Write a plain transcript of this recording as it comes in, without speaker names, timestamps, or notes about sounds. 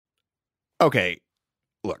Okay,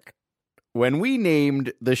 look, when we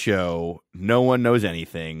named the show No One Knows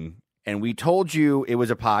Anything, and we told you it was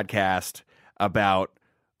a podcast about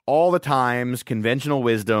all the times conventional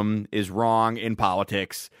wisdom is wrong in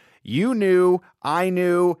politics, you knew, I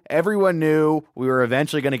knew, everyone knew we were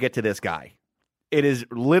eventually going to get to this guy. It is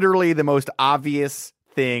literally the most obvious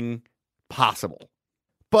thing possible.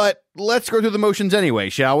 But let's go through the motions anyway,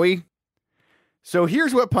 shall we? So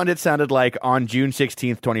here's what pundits sounded like on June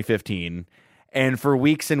 16th, 2015, and for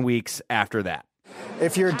weeks and weeks after that.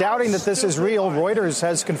 If you're doubting that this is real, Reuters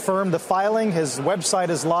has confirmed the filing. His website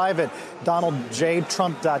is live at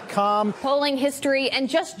donaldjtrump.com. Polling history and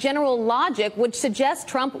just general logic would suggest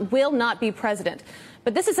Trump will not be president.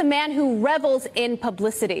 But this is a man who revels in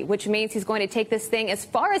publicity, which means he's going to take this thing as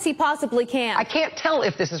far as he possibly can. I can't tell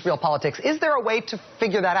if this is real politics. Is there a way to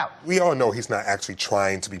figure that out? We all know he's not actually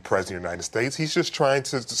trying to be president of the United States. He's just trying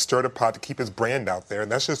to stir the pot to keep his brand out there,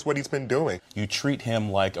 and that's just what he's been doing. You treat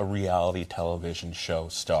him like a reality television show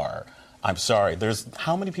star. I'm sorry, there's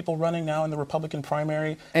how many people running now in the Republican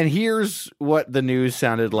primary? And here's what the news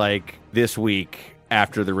sounded like this week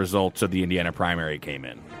after the results of the Indiana primary came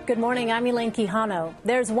in. Good morning, I'm Elaine Quijano.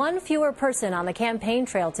 There's one fewer person on the campaign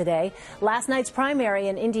trail today. Last night's primary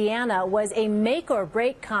in Indiana was a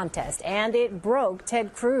make-or-break contest, and it broke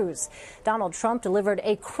Ted Cruz. Donald Trump delivered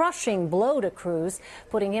a crushing blow to Cruz,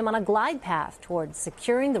 putting him on a glide path towards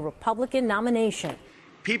securing the Republican nomination.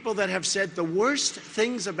 People that have said the worst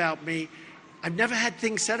things about me, I've never had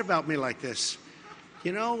things said about me like this.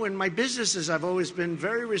 You know, in my businesses, I've always been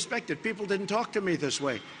very respected. People didn't talk to me this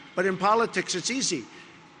way. But in politics, it's easy.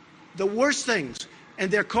 The worst things. And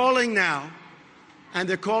they're calling now, and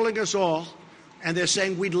they're calling us all, and they're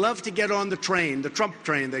saying, we'd love to get on the train, the Trump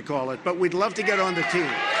train, they call it, but we'd love to get on the team.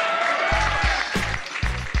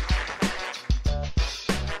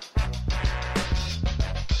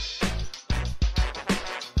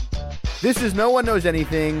 This is No One Knows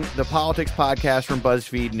Anything, the politics podcast from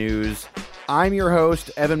BuzzFeed News. I'm your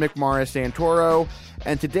host, Evan McMorris Santoro,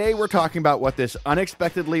 and today we're talking about what this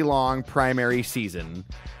unexpectedly long primary season,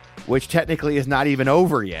 which technically is not even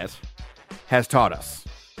over yet, has taught us.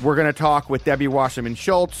 We're going to talk with Debbie Wasserman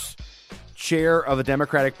Schultz, chair of the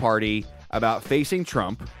Democratic Party, about facing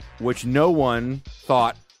Trump, which no one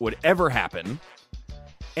thought would ever happen,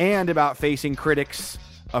 and about facing critics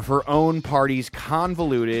of her own party's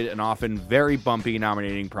convoluted and often very bumpy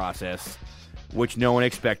nominating process, which no one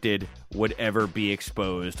expected would ever be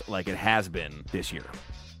exposed like it has been this year.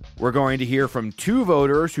 We're going to hear from two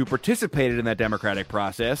voters who participated in that democratic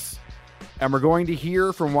process, and we're going to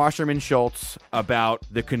hear from Wasserman Schultz about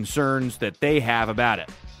the concerns that they have about it.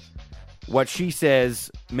 What she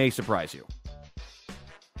says may surprise you.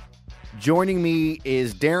 Joining me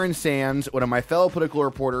is Darren Sands, one of my fellow political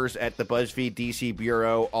reporters at the BuzzFeed DC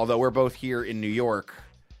Bureau, although we're both here in New York,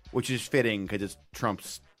 which is fitting because it's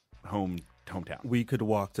Trump's hometown. We could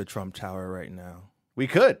walk to Trump Tower right now. We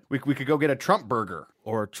could. We could go get a Trump burger.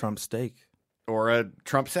 Or a Trump steak. Or a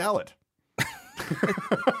Trump salad.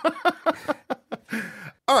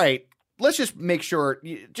 All right. Let's just make sure.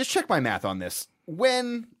 Just check my math on this.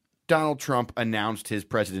 When Donald Trump announced his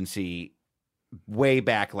presidency way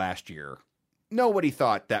back last year, nobody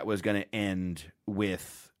thought that was going to end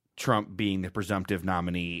with Trump being the presumptive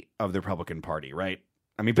nominee of the Republican Party, right?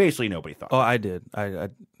 I mean, basically nobody thought. Oh, I did. I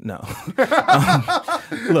no.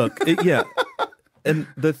 Look, yeah. And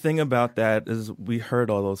the thing about that is we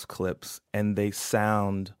heard all those clips and they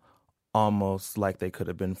sound almost like they could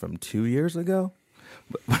have been from 2 years ago.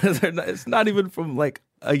 But it's not even from like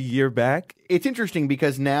a year back. It's interesting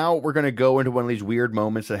because now we're going to go into one of these weird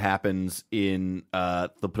moments that happens in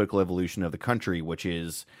the political evolution of the country, which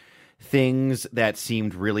is things that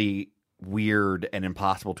seemed really weird and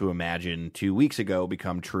impossible to imagine 2 weeks ago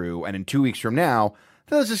become true. And in 2 weeks from now,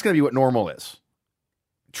 that's just going to be what normal is.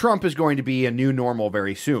 Trump is going to be a new normal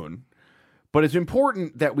very soon. But it's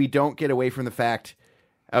important that we don't get away from the fact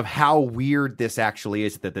of how weird this actually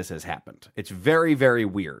is that this has happened. It's very, very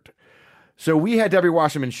weird. So we had Debbie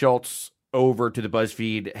Wasserman Schultz over to the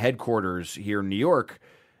BuzzFeed headquarters here in New York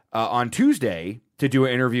on Tuesday to do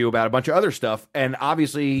an interview about a bunch of other stuff. And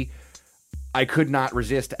obviously, I could not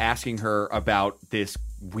resist asking her about this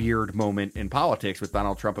weird moment in politics with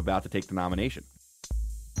Donald Trump about to take the nomination.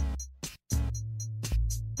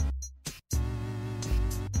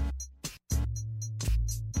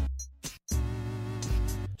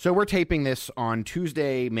 So we're taping this on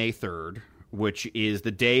Tuesday, May 3rd, which is the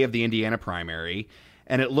day of the Indiana primary,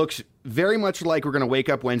 and it looks very much like we're going to wake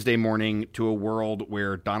up Wednesday morning to a world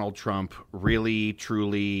where Donald Trump really,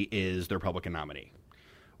 truly is the Republican nominee.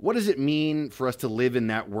 What does it mean for us to live in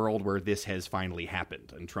that world where this has finally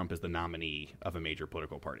happened and Trump is the nominee of a major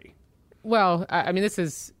political party? Well, I mean, this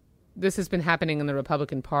has been happening in the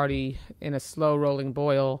Republican Party in a slow rolling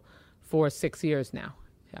boil for 6 years now.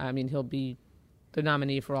 I mean, he'll be the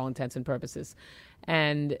nominee for all intents and purposes.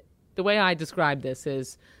 And the way I describe this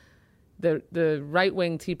is the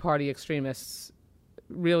right-wing Tea Party extremists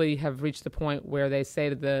really have reached the point where they say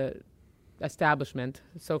to the establishment,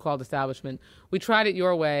 so-called establishment, we tried it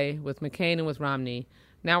your way with McCain and with Romney.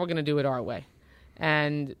 Now we're going to do it our way.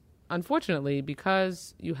 And unfortunately,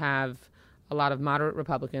 because you have a lot of moderate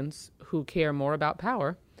Republicans who care more about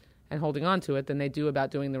power and holding on to it than they do about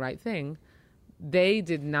doing the right thing, they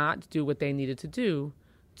did not do what they needed to do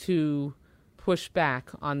to push back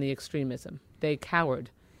on the extremism. They cowered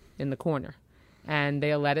in the corner, and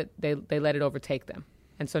they let it overtake them.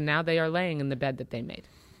 And so now they are laying in the bed that they made.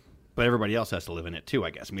 But everybody else has to live in it too,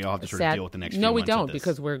 I guess. We all have to sort of deal with the next few months. No, we of don't, this.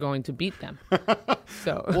 because we're going to beat them.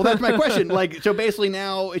 So, well, that's my question. So basically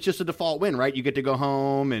now it's just a default win, right? You get to go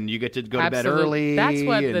home and you get to go to bed early. That's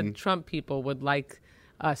what the Trump people would like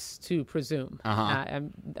us to presume.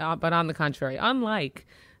 But on the contrary, unlike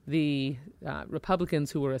the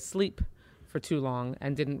Republicans who were asleep for too long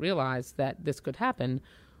and didn't realize that this could happen,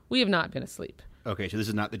 we have not been asleep. Okay, so this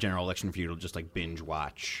is not the general election for you to just like binge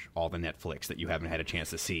watch all the Netflix that you haven't had a chance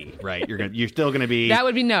to see, right? You're still going to be... That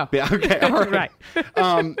would be no. Okay, all right.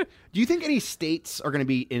 Right. Do you think any states are going to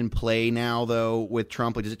be in play now, though, with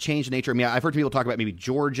Trump? Like, does it change the nature? I mean, I've heard people talk about maybe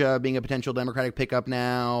Georgia being a potential Democratic pickup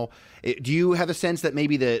now. Do you have a sense that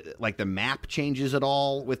maybe the map changes at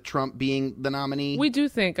all with Trump being the nominee? We do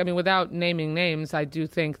think, I mean, without naming names, I do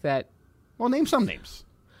think that... Well, name some names.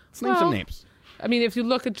 Name some names. I mean, if you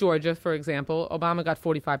look at Georgia, for example, Obama got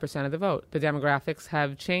 45% of the vote. The demographics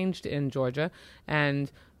have changed in Georgia,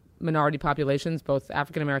 and minority populations, both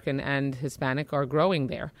African-American and Hispanic, are growing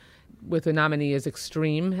there. With a nominee as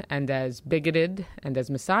extreme and as bigoted and as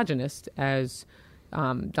misogynist as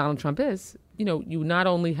Donald Trump is, you not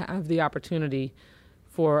only have the opportunity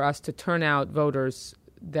for us to turn out voters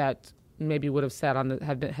that maybe would have sat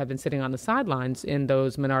have been sitting on the sidelines in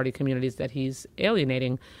those minority communities that he's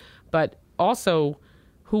alienating, but also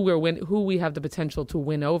who we have the potential to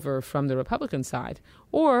win over from the Republican side,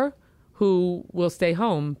 or who will stay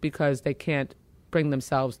home because they can't bring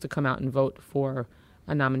themselves to come out and vote for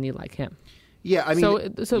a nominee like him. Yeah, I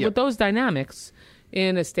mean, so with those dynamics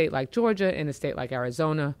in a state like Georgia, in a state like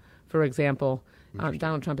Arizona, for example,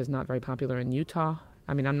 Donald Trump is not very popular in Utah.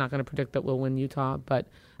 I mean, I'm not going to predict that we'll win Utah, but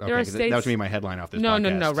there are states... That was going to be my headline off this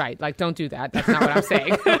podcast. No, right. Like, don't do that. That's not what I'm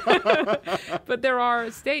saying. But there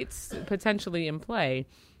are states potentially in play,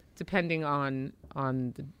 depending on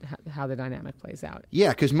how the dynamic plays out. Yeah,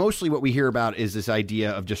 because mostly what we hear about is this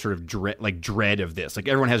idea of just sort of dread of this. Like,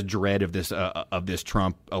 everyone has dread of this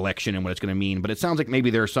Trump election and what it's going to mean. But it sounds like maybe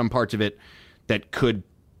there are some parts of it that could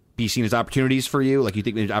be seen as opportunities for you? Like, you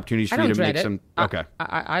think there's opportunities for you to make some... Okay.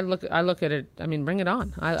 I look at it, I mean, bring it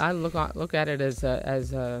on. I look at it as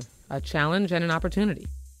a challenge and an opportunity.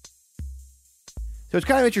 So it's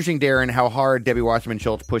kind of interesting, Darren, how hard Debbie Wasserman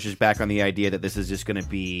Schultz pushes back on the idea that this is just going to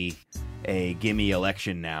be a gimme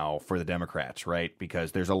election now for the Democrats, right?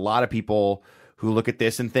 Because there's a lot of people who look at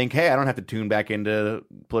this and think, hey, I don't have to tune back into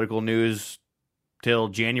political news till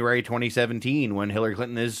January 2017 when Hillary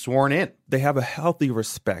Clinton is sworn in. They have a healthy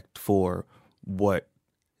respect for what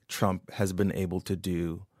Trump has been able to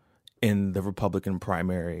do in the Republican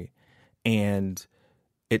primary. And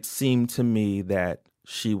it seemed to me that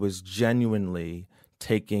she was genuinely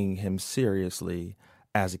taking him seriously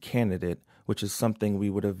as a candidate, which is something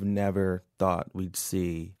we would have never thought we'd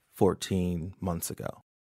see 14 months ago.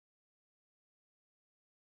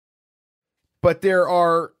 But there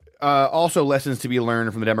are also lessons to be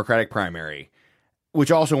learned from the Democratic primary,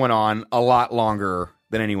 which also went on a lot longer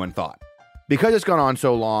than anyone thought. Because it's gone on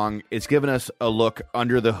so long, it's given us a look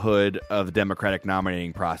under the hood of the Democratic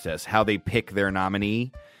nominating process, how they pick their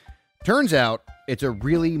nominee. Turns out it's a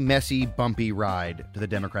really messy, bumpy ride to the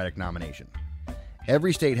Democratic nomination.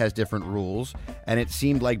 Every state has different rules, and it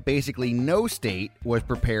seemed like basically no state was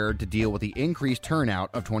prepared to deal with the increased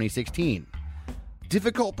turnout of 2016.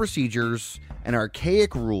 Difficult procedures and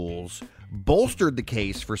archaic rules bolstered the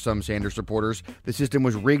case for some Sanders supporters the system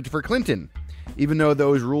was rigged for Clinton, even though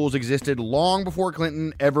those rules existed long before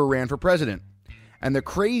Clinton ever ran for president. And the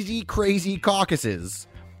crazy caucuses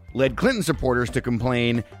led Clinton supporters to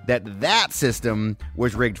complain that system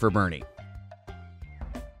was rigged for Bernie.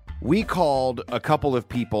 We called a couple of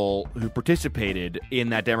people who participated in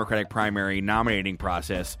that Democratic primary nominating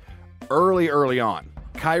process early on.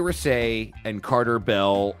 Kyra Say and Carter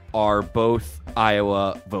Bell are both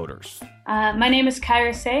Iowa voters. My name is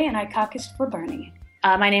Kyra Say, and I caucused for Bernie.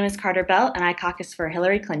 My name is Carter Belt, and I caucused for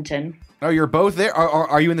Hillary Clinton. Oh, you're both there?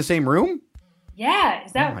 Are you in the same room? Yeah,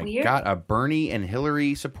 is that oh my weird? God, a Bernie and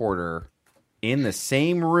Hillary supporter in the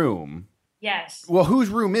same room. Yes. Well, whose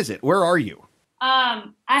room is it? Where are you?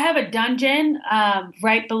 I have a dungeon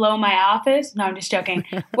right below my office. No, I'm just joking.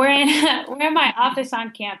 We're in my office on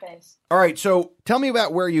campus. All right, so tell me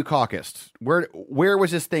about where you caucused. Where was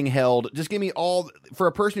this thing held? Just give me all, for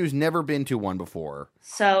a person who's never been to one before.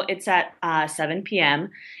 So it's at 7 p.m.,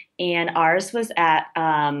 and ours was at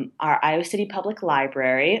our Iowa City Public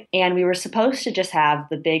Library, and we were supposed to just have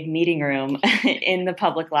the big meeting room in the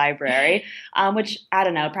public library, which, I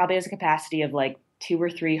don't know, probably has a capacity of like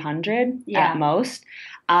 200 or 300 at most.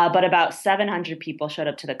 But about 700 people showed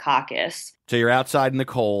up to the caucus. So you're outside in the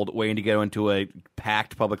cold, waiting to go into a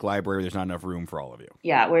packed public library where there's not enough room for all of you.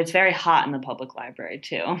 Yeah, where it's very hot in the public library,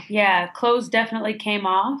 too. Yeah, clothes definitely came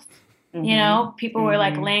off. Mm-hmm. You know, people were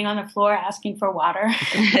like laying on the floor asking for water.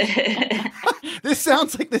 This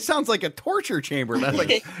sounds like a torture chamber. That's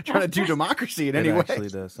like trying to do democracy in any way. It actually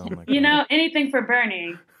does sound like you know, anything for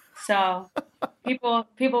Bernie. So people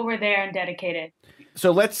were there and dedicated.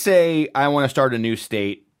 So let's say I want to start a new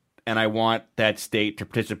state and I want that state to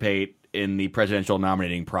participate in the presidential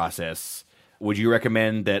nominating process. Would you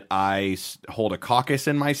recommend that I hold a caucus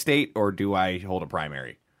in my state, or do I hold a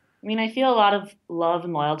primary? I mean, I feel a lot of love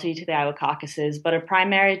and loyalty to the Iowa caucuses, but a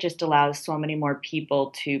primary just allows so many more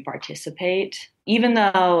people to participate. Even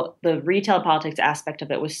though the retail politics aspect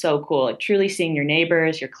of it was so cool, like truly seeing your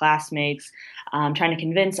neighbors, your classmates, trying to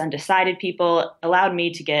convince undecided people allowed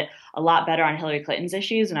me to get a lot better on Hillary Clinton's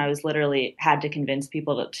issues. And I was literally had to convince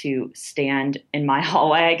people to stand in my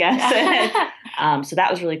hallway, I guess. So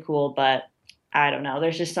that was really cool. But I don't know.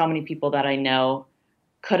 There's just so many people that I know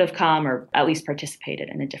could have come or at least participated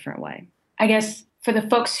in a different way. I guess for the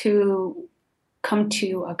folks who come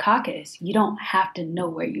to a caucus, you don't have to know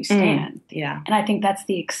where you stand. Yeah. And I think that's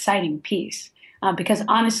the exciting piece. Because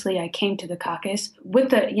honestly, I came to the caucus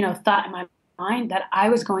with the thought in my mind that I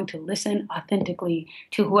was going to listen authentically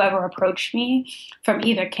to whoever approached me from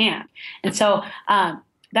either camp. And so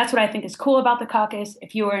that's what I think is cool about the caucus.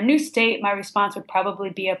 If you were a new state, my response would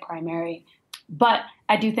probably be a primary. But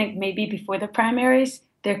I do think maybe before the primaries,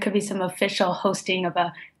 there could be some official hosting of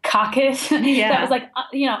a caucus that was like,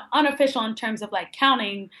 unofficial in terms of like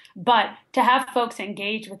counting, but to have folks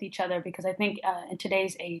engage with each other, because I think in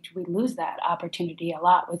today's age, we lose that opportunity a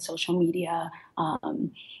lot with social media.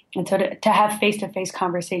 And so to have face-to-face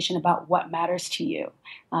conversation about what matters to you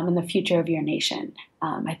and the future of your nation,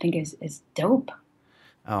 I think is dope.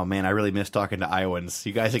 Oh, man, I really miss talking to Iowans.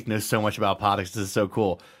 You guys know so much about politics. This is so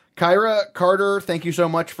cool. Kyra, Carter, thank you so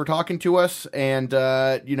much for talking to us. And,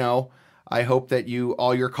 I hope that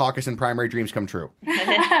all your caucus and primary dreams come true.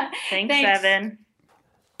 Thanks, Evan.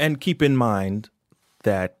 And keep in mind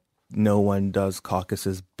that no one does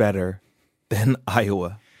caucuses better than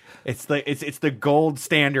Iowa. It's the gold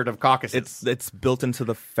standard of caucuses. It's built into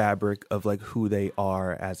the fabric of like who they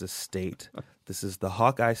are as a state. This is the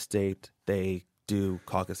Hawkeye state. They do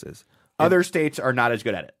caucuses. Other states are not as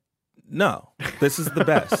good at it. No, this is the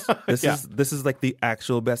best. This is like the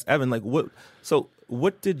actual best. Evan, like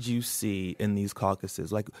what did you see in these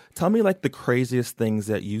caucuses? Like, tell me like the craziest things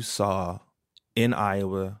that you saw in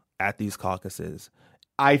Iowa at these caucuses.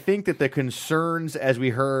 I think that the concerns, as we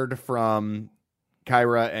heard from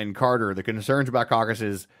Kyra and Carter, the concerns about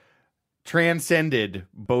caucuses transcended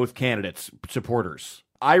both candidates' supporters.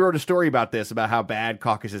 I wrote a story about this, about how bad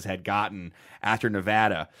caucuses had gotten after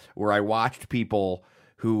Nevada, where I watched people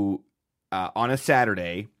who, on a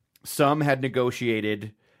Saturday, some had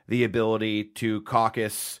negotiated the ability to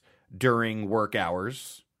caucus during work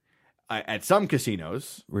hours at some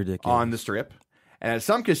casinos. Ridiculous. On the Strip. And at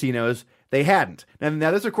some casinos, they hadn't.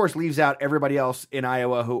 Now this, of course, leaves out everybody else in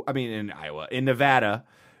in Nevada,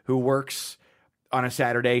 who works on a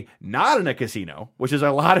Saturday, not in a casino, which is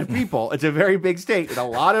a lot of people. It's a very big state with a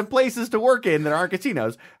lot of places to work in that aren't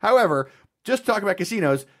casinos. However, just talking about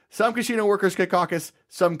casinos, some casino workers could caucus,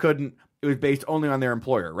 some couldn't. It was based only on their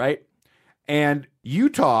employer, right? And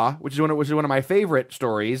Utah, which is one of my favorite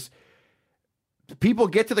stories, people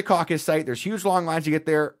get to the caucus site. There's huge long lines to get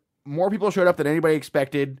there. More people showed up than anybody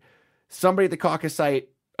expected. Somebody at the caucus site,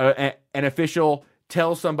 an official,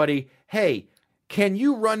 tells somebody, hey, can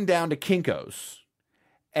you run down to Kinko's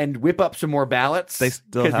and whip up some more ballots? They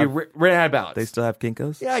still have, we ran out of ballots. They still have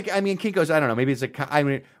Kinko's? Yeah, I mean, Kinko's, I don't know. Maybe it's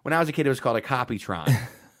when I was a kid, it was called a Copytron.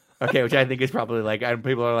 Okay, which I think is probably like,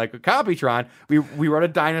 people are like, a Copytron. We rode a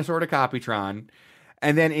dinosaur to Copytron.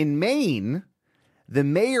 And then in Maine, the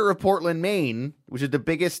mayor of Portland, Maine, which is the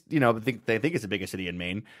biggest, they think it's the biggest city in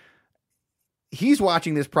Maine, he's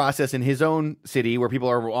watching this process in his own city where people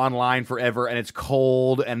are online forever and it's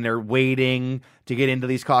cold and they're waiting to get into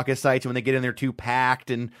these caucus sites. And when they get in, they're too packed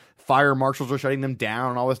and fire marshals are shutting them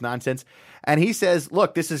down and all this nonsense. And he says,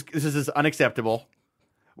 look, this is unacceptable.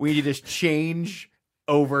 We need to just change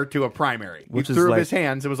over to a primary. Which he threw up his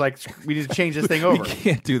hands. It was like, we need to change this thing over. We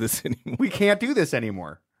can't do this anymore. We can't do this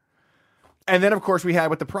anymore. And then, of course, we had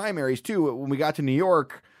with the primaries, too. When we got to New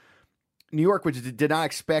York, which did not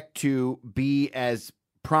expect to be as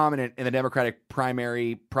prominent in the Democratic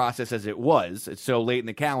primary process as it was. It's so late in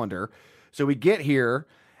the calendar. So we get here,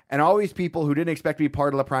 and all these people who didn't expect to be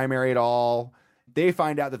part of the primary at all, they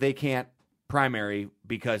find out that they can't primary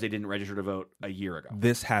because they didn't register to vote a year ago.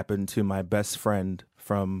 This happened to my best friend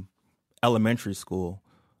from elementary school,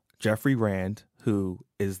 Jeffrey Rand, who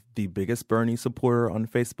is the biggest Bernie supporter on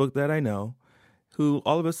Facebook that I know, who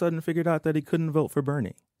all of a sudden figured out that he couldn't vote for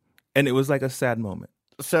Bernie. And it was like a sad moment.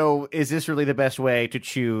 So is this really the best way to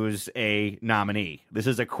choose a nominee? This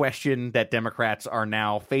is a question that Democrats are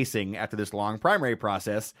now facing after this long primary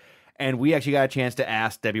process. And we actually got a chance to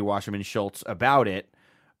ask Debbie Wasserman Schultz about it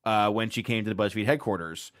when she came to the BuzzFeed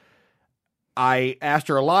headquarters. I asked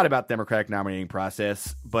her a lot about the Democratic nominating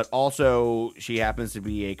process, but also she happens to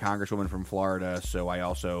be a congresswoman from Florida. So I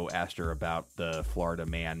also asked her about the Florida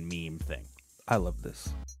man meme thing. I love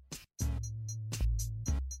this.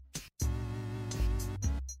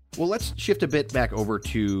 Well, let's shift a bit back over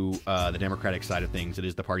to the Democratic side of things. It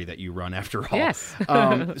is the party that you run, after all. Yes.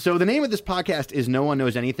 So the name of this podcast is No One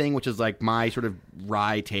Knows Anything, which is like my sort of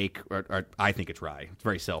wry take, or I think it's wry. It's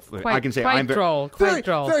very I can say I'm droll.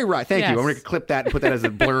 Very wry. Thank you. I'm Yes. going to clip that and put that as a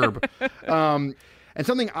blurb. And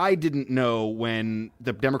something I didn't know when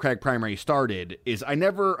the Democratic primary started is I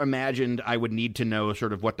never imagined I would need to know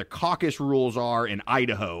sort of what the caucus rules are in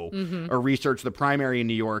Idaho or research the primary in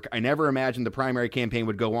New York. I never imagined the primary campaign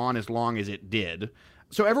would go on as long as it did.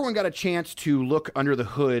 So everyone got a chance to look under the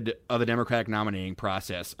hood of the Democratic nominating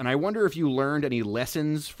process. And I wonder if you learned any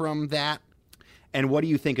lessons from that. And what do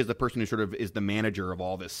you think as the person who sort of is the manager of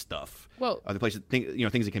all this stuff? Well, the places, things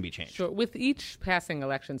that can be changed. Sure. With each passing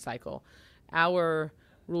election cycle, our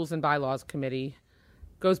Rules and Bylaws Committee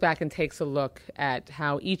goes back and takes a look at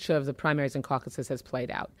how each of the primaries and caucuses has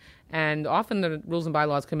played out. And often the Rules and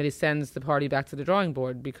Bylaws Committee sends the party back to the drawing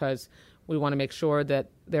board because we want to make sure that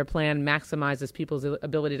their plan maximizes people's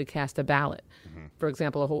ability to cast a ballot. For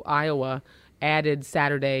example, Iowa added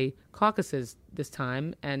Saturday caucuses this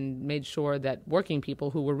time and made sure that working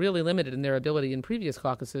people who were really limited in their ability in previous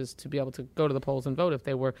caucuses to be able to go to the polls and vote if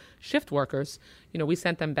they were shift workers, we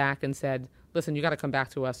sent them back and said, listen, you got to come back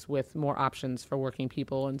to us with more options for working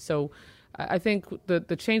people. And so I think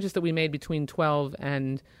the changes that we made between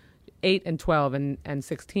 8 and 12 and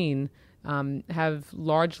 16 have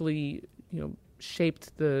largely,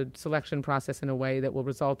 shaped the selection process in a way that will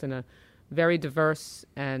result in a very diverse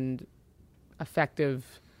and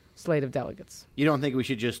effective slate of delegates. You don't think we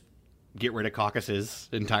should just get rid of caucuses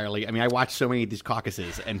entirely? I mean, I watched so many of these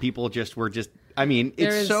caucuses and people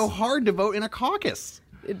it's so hard to vote in a caucus.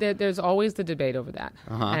 There's always the debate over that.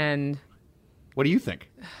 And what do you think?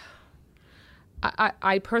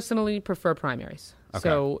 I personally prefer primaries. Okay.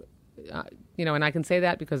 So, and I can say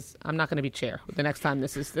that because I'm not going to be chair the next time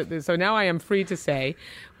this is. So now I am free to say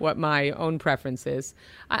what my own preference is.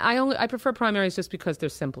 I prefer primaries just because they're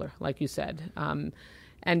simpler, like you said,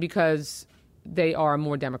 and because they are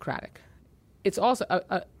more democratic. It's also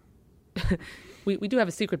we do have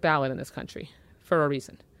a secret ballot in this country for a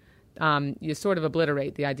reason. You sort of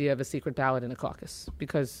obliterate the idea of a secret ballot in a caucus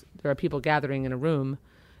because there are people gathering in a room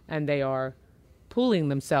and they are pooling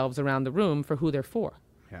themselves around the room for who they're for.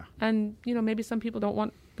 Yeah. And, maybe some people don't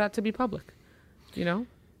want that to be public.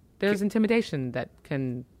 There's intimidation that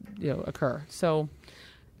can, occur. So,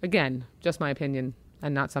 again, just my opinion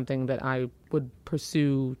and not something that I would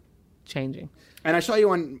pursue changing. And I saw you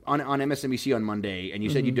on MSNBC on Monday, and you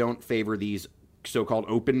said you don't favor these so-called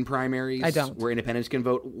open primaries. I don't. Where independents can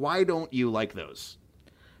vote. Why don't you like those?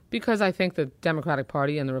 Because I think the Democratic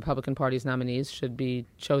Party and the Republican Party's nominees should be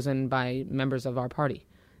chosen by members of our party.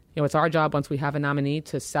 It's our job once we have a nominee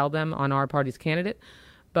to sell them on our party's candidate.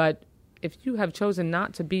 But if you have chosen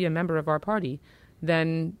not to be a member of our party,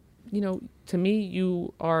 then, to me,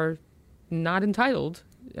 you are not entitled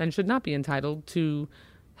and should not be entitled to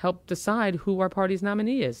help decide who our party's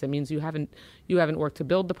nominee is. It means you haven't worked to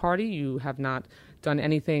build the party. You have not done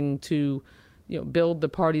anything to, build the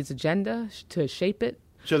party's agenda, to shape it.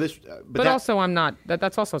 So this, but also I'm not.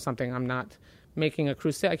 That's also something I'm not making a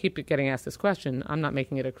crusade. I keep getting asked this question. I'm not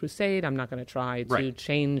making it a crusade. I'm not going to try to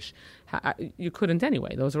change. You couldn't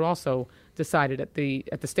anyway. Those are also decided at the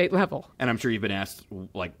state level. And I'm sure you've been asked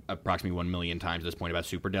like approximately 1 million times at this point about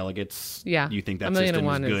superdelegates. Yeah. You think that system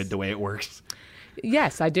is good the way it works?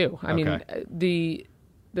 Yes, I do. I mean,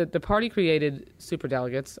 the party created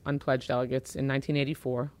superdelegates, unpledged delegates, in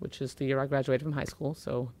 1984, which is the year I graduated from high school.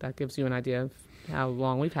 So that gives you an idea of how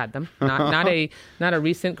long we've had them. Not a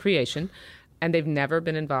recent creation. And they've never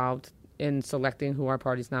been involved in selecting who our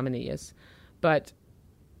party's nominee is. But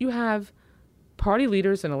you have party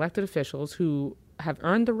leaders and elected officials who have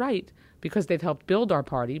earned the right because they've helped build our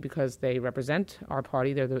party, because they represent our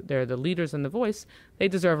party. They're the leaders and the voice. They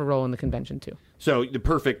deserve a role in the convention, too. So the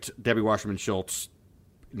perfect Debbie Wasserman Schultz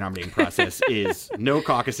nominating process is no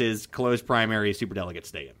caucuses, closed primary, superdelegates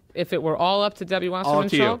stay in. If it were all up to Debbie Wasserman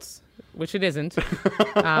Schultz, which it isn't,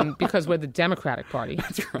 because we're the Democratic Party.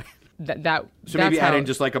 That's right. So maybe add in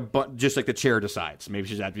just like the chair decides. Maybe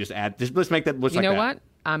she should just add. Let's make that. You know what?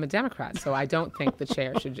 I'm a Democrat, so I don't think the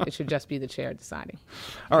chair should just be the chair deciding.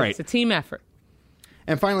 All right, it's a team effort.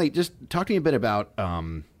 And finally, just talk to me a bit about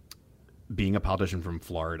being a politician from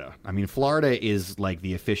Florida. I mean, Florida is like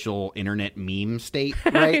the official internet meme state,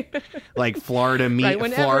 right? Like Florida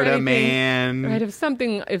Florida man. Right. If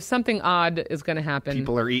something odd is going to happen,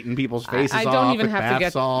 people are eating people's faces I off don't even with have bath to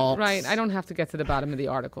get salts. Right. I don't have to get to the bottom of the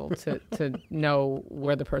article to know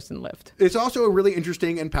where the person lived. It's also a really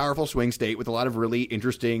interesting and powerful swing state with a lot of really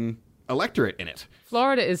interesting electorate in it.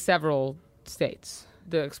 Florida is several states.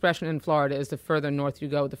 The expression in Florida is the further north you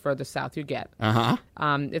go, the further south you get.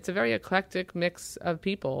 It's a very eclectic mix of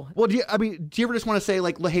people. Well, do you ever just want to say,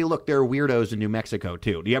 like, hey, look, there are weirdos in New Mexico,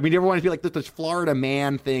 too? Do you ever want to be like this Florida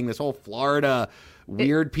man thing, this whole Florida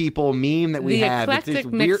weird people meme that we have? The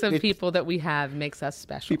eclectic mix of people that we have makes us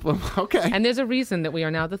special. Okay. And there's a reason that we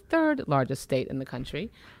are now the third largest state in the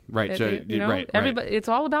country. Right. Everybody. It's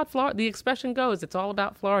all about Florida. The expression goes, it's all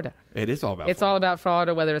about Florida. It is all about It's all about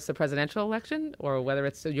Florida, whether it's the presidential election or whether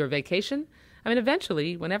it's your vacation. I mean,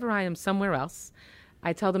 eventually, whenever I am somewhere else,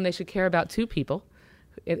 I tell them they should care about two people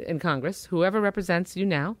in Congress, whoever represents you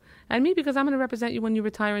now, and me, because I'm going to represent you when you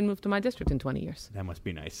retire and move to my district in 20 years. That must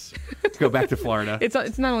be nice. Let's go back to Florida. It's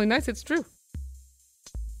not only nice, it's true.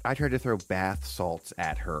 I tried to throw bath salts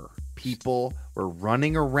at her. People were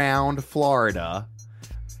running around Florida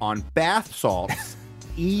on bath salts,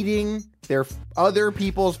 eating their other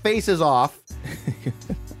people's faces off.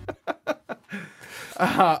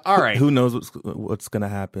 All right. Who knows what's going to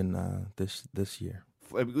happen this year?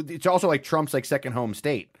 It's also like Trump's like second home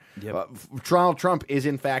state. Yep. Donald Trump is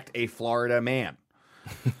in fact a Florida man.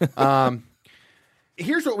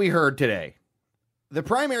 Here's what we heard today. The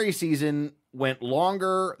primary season went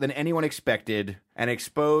longer than anyone expected and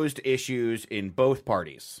exposed issues in both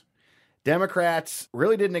parties. Democrats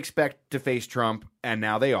really didn't expect to face Trump, and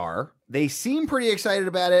now they are. They seem pretty excited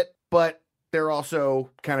about it, but they're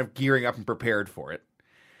also kind of gearing up and prepared for it.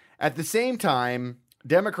 At the same time,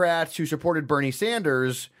 Democrats who supported Bernie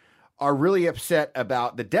Sanders are really upset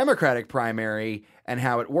about the Democratic primary and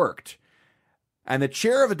how it worked. And the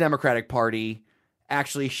chair of the Democratic Party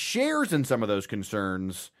actually shares in some of those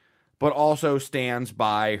concerns, but also stands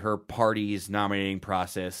by her party's nominating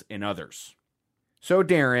process in others. So,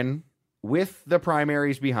 Darren, with the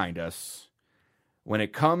primaries behind us, when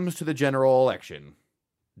it comes to the general election,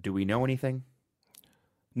 do we know anything?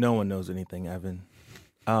 No one knows anything, Evan.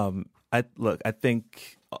 I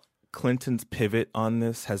think Clinton's pivot on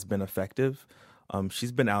this has been effective.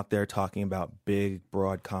 She's been out there talking about big,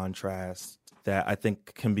 broad contrasts that I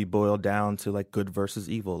think can be boiled down to like good versus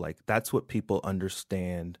evil. Like that's what people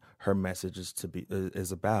understand her message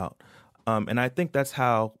is about. And I think that's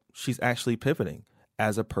how she's actually pivoting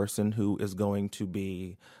as a person who is going to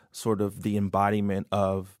be sort of the embodiment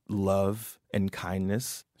of love and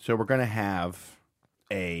kindness. So we're going to have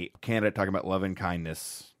a candidate talking about love and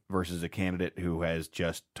kindness versus a candidate who has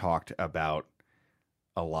just talked about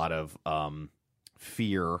a lot of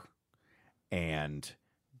fear and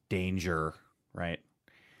danger, right?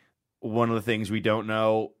 One of the things we don't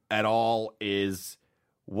know at all is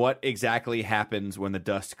what exactly happens when the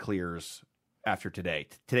dust clears after today.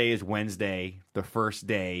 Today is Wednesday, the first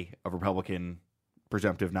day of Republican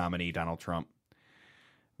presumptive nominee Donald Trump.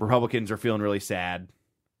 Republicans are feeling really sad.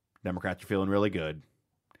 Democrats are feeling really good.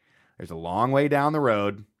 There's a long way down the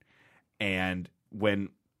road. And when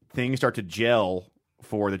things start to gel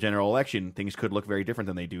for the general election, things could look very different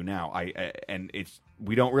than they do now.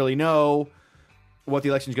 We don't really know what the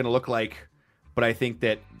election is going to look like, but I think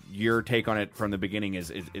that your take on it from the beginning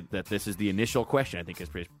is that this is the initial question. I think is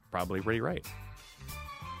probably pretty right.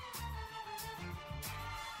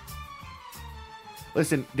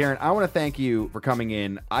 Listen, Darren, I want to thank you for coming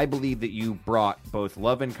in. I believe that you brought both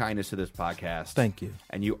love and kindness to this podcast. Thank you.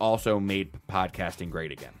 And you also made podcasting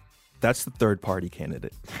great again. That's the third party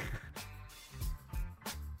candidate.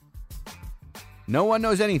 No One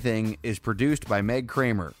Knows Anything is produced by Meg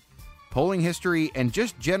Kramer. Polling history and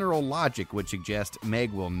just general logic would suggest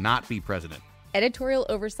Meg will not be president. Editorial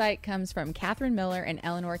oversight comes from Catherine Miller and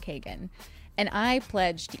Eleanor Kagan. And I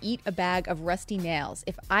pledge to eat a bag of rusty nails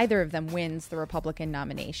if either of them wins the Republican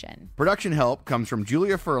nomination. Production help comes from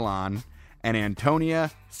Julia Furlan and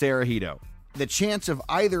Antonia Sarahito. The chance of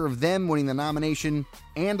either of them winning the nomination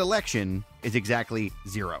and election is exactly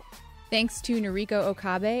 0. Thanks to Noriko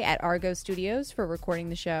Okabe at Argo Studios for recording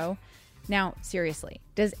the show. Now, seriously,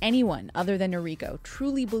 does anyone other than Noriko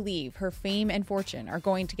truly believe her fame and fortune are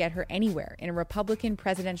going to get her anywhere in a Republican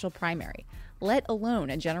presidential primary, let alone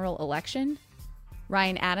a general election?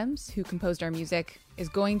 Ryan Adams, who composed our music, is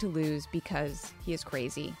going to lose because he is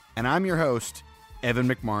crazy. And I'm your host, Evan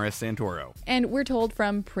McMorris Santoro. And we're told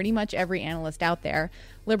from pretty much every analyst out there,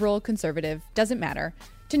 liberal, conservative, doesn't matter,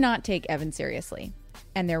 to not take Evan seriously.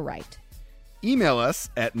 And they're right. Email us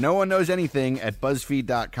at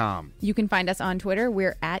nooneKnowsAnything@BuzzFeed.com. You can find us on Twitter.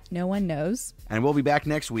 We're at NoOneKnows. And we'll be back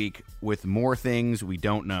next week with more things we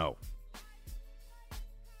don't know.